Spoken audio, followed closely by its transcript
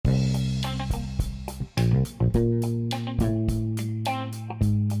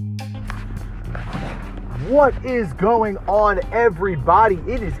What is going on, everybody?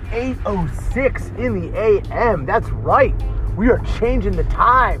 It is 8:06 in the a.m. That's right. We are changing the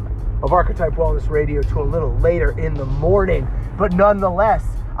time of Archetype Wellness Radio to a little later in the morning. But nonetheless,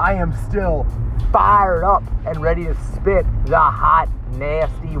 I am still fired up and ready to spit the hot,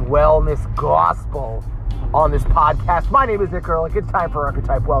 nasty wellness gospel on this podcast. My name is Nick Ehrlich. It's time for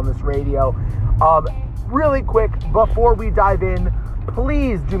Archetype Wellness Radio. Really quick, before we dive in,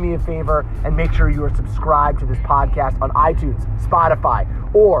 please do me a favor and make sure you are subscribed to this podcast on iTunes, Spotify,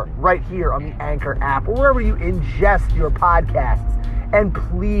 or right here on the Anchor app, or wherever you ingest your podcasts. And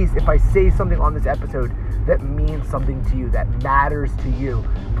please, if I say something on this episode that means something to you, that matters to you,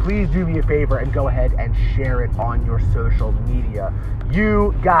 please do me a favor and go ahead and share it on your social media.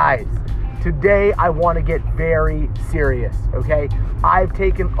 You guys, today I want to get very serious, okay? I've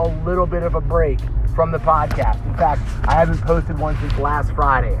taken a little bit of a break from the podcast. In fact, I haven't posted one since last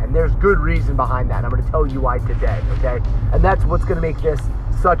Friday, and there's good reason behind that. I'm going to tell you why today, okay? And that's what's going to make this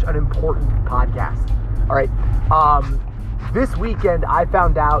such an important podcast. All right. This weekend, I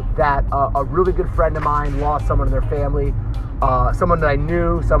found out that a really good friend of mine lost someone in their family, someone that I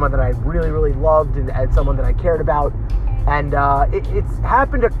knew, someone that I really, really loved, and someone that I cared about. And it's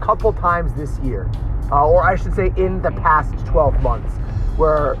happened a couple times this year, or I should say in the past 12 months,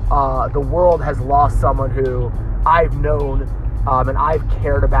 where the world has lost someone who I've known and I've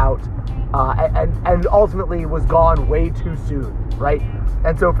cared about, and ultimately was gone way too soon, right?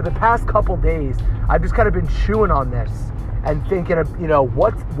 And so for the past couple days, I've just kind of been chewing on this and thinking of,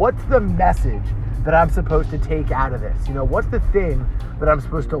 what's the message that I'm supposed to take out of this? What's the thing that I'm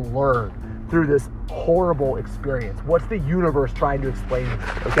supposed to learn through this horrible experience? What's the universe trying to explain to me,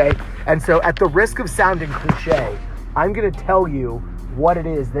 okay? And so at the risk of sounding cliche, I'm going to tell you what it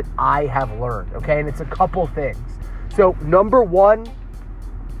is that I have learned, okay? And it's a couple things. So number one,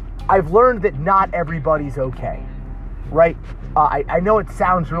 I've learned that not everybody's okay, right? I know it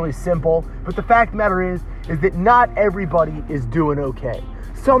sounds really simple, but the fact of the matter is that not everybody is doing okay.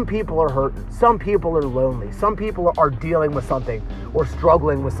 Some people are hurting. Some people are lonely. Some people are dealing with something or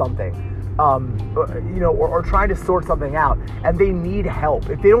struggling with something, or trying to sort something out, and they need help.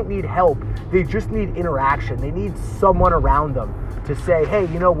 If they don't need help, they just need interaction. They need someone around them to say, hey,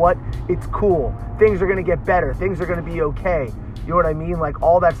 you know what? It's cool. Things are going to get better. Things are going to be okay. You know what I mean? Like,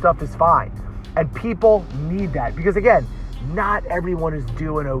 all that stuff is fine. And people need that because, again, not everyone is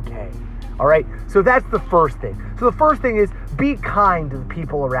doing okay. All right? So that's the first thing. So the first thing is be kind to the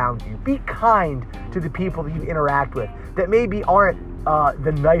people around you. Be kind to the people that you interact with that maybe aren't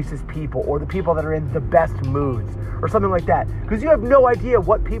the nicest people, or the people that are in the best moods, or something like that. Because you have no idea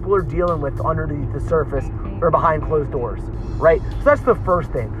what people are dealing with underneath the surface or behind closed doors, right? So that's the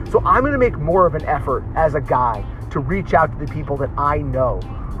first thing. So I'm going to make more of an effort as a guy to reach out to the people that I know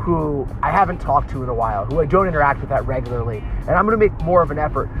who I haven't talked to in a while, who I don't interact with that regularly. And I'm going to make more of an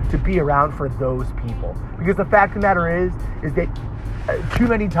effort to be around for those people. Because the fact of the matter is that too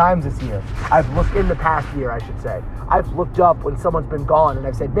many times this year, in the past year, I should say, I've looked up when someone's been gone and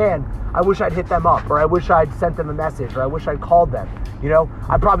I've said, man, I wish I'd hit them up, or I wish I'd sent them a message, or I wish I'd called them.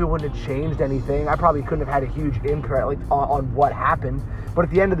 I probably wouldn't have changed anything. I probably couldn't have had a huge impact on what happened. But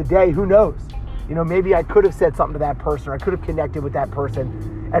at the end of the day, who knows? Maybe I could have said something to that person, or I could have connected with that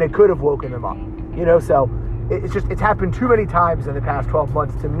person, and it could have woken them up. So it's happened too many times in the past 12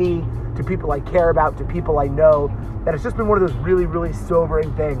 months to me, to people I care about, to people I know, that it's just been one of those really, really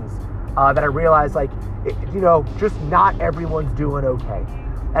sobering things that I realize, just not everyone's doing okay.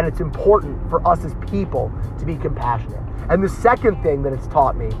 And it's important for us as people to be compassionate. And the second thing that it's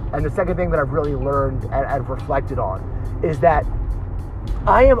taught me, and the second thing that I've really learned and reflected on, is that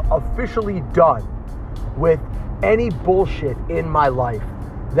I am officially done with any bullshit in my life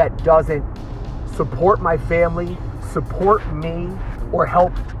that doesn't support my family, support me, or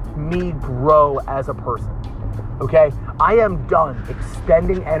help me grow as a person. Okay? I am done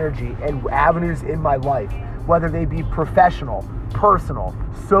expending energy and avenues in my life, whether they be professional, personal,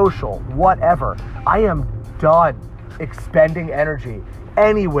 social, whatever. I am done expending energy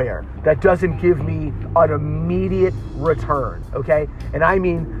anywhere that doesn't give me an immediate return, okay? And I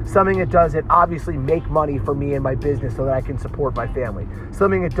mean something that doesn't obviously make money for me and my business so that I can support my family.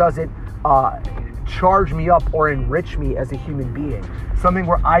 Something that doesn't charge me up or enrich me as a human being. Something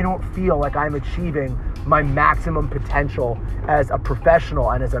where I don't feel like I'm achieving my maximum potential as a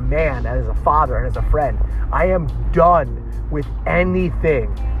professional and as a man and as a father and as a friend. I am done with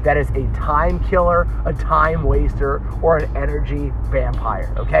anything that is a time killer, a time waster, or an energy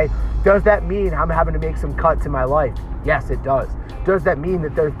vampire, okay? Does that mean I'm having to make some cuts in my life? Yes, it does. Does that mean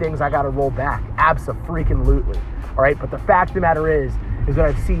that there are things I gotta roll back? Abso-freaking-lutely, all right? But the fact of the matter is that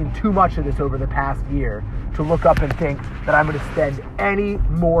I've seen too much of this over the past year to look up and think that I'm gonna spend any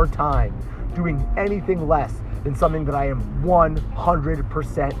more time doing anything less than something that I am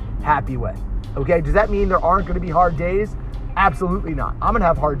 100% happy with, okay? Does that mean there aren't gonna be hard days? Absolutely not. I'm gonna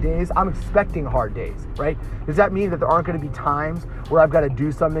have hard days. I'm expecting hard days, right? Does that mean that there aren't gonna be times where I've gotta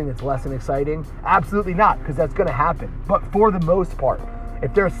do something that's less than exciting? Absolutely not, because that's gonna happen. But for the most part,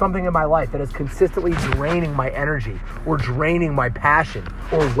 if there's something in my life that is consistently draining my energy or draining my passion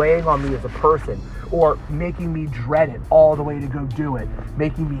or weighing on me as a person or making me dread it all the way to go do it,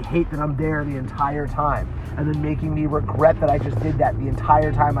 making me hate that I'm there the entire time, and then making me regret that I just did that the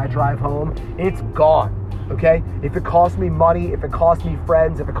entire time I drive home, it's gone. Okay? If it costs me money, if it costs me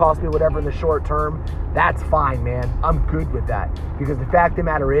friends, if it costs me whatever in the short term, that's fine, man. I'm good with that. Because the fact of the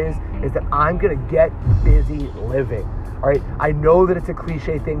matter is that I'm going to get busy living. All right? I know that it's a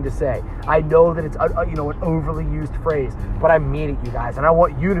cliche thing to say. I know that it's an overly used phrase, but I mean it, you guys. And I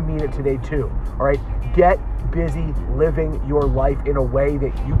want you to mean it today too. All right? Get busy living your life in a way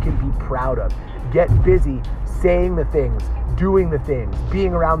that you can be proud of. Get busy saying the things, doing the things,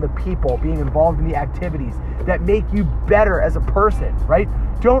 being around the people, being involved in the activities that make you better as a person, right?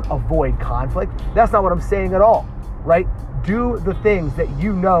 Don't avoid conflict. That's not what I'm saying at all, right? Do the things that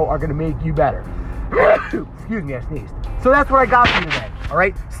you know are going to make you better. Excuse me, I sneezed. So that's what I got for you today, all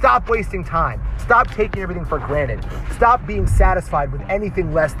right? Stop wasting time. Stop taking everything for granted. Stop being satisfied with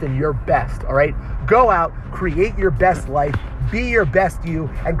anything less than your best, all right? Go out, create your best life, be your best you,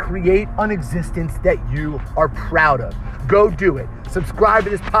 and create an existence that you are proud of. Go do it. Subscribe to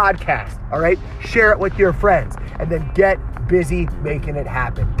this podcast, all right? Share it with your friends, and then get busy making it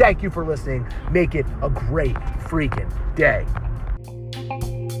happen. Thank you for listening. Make it a great freaking day.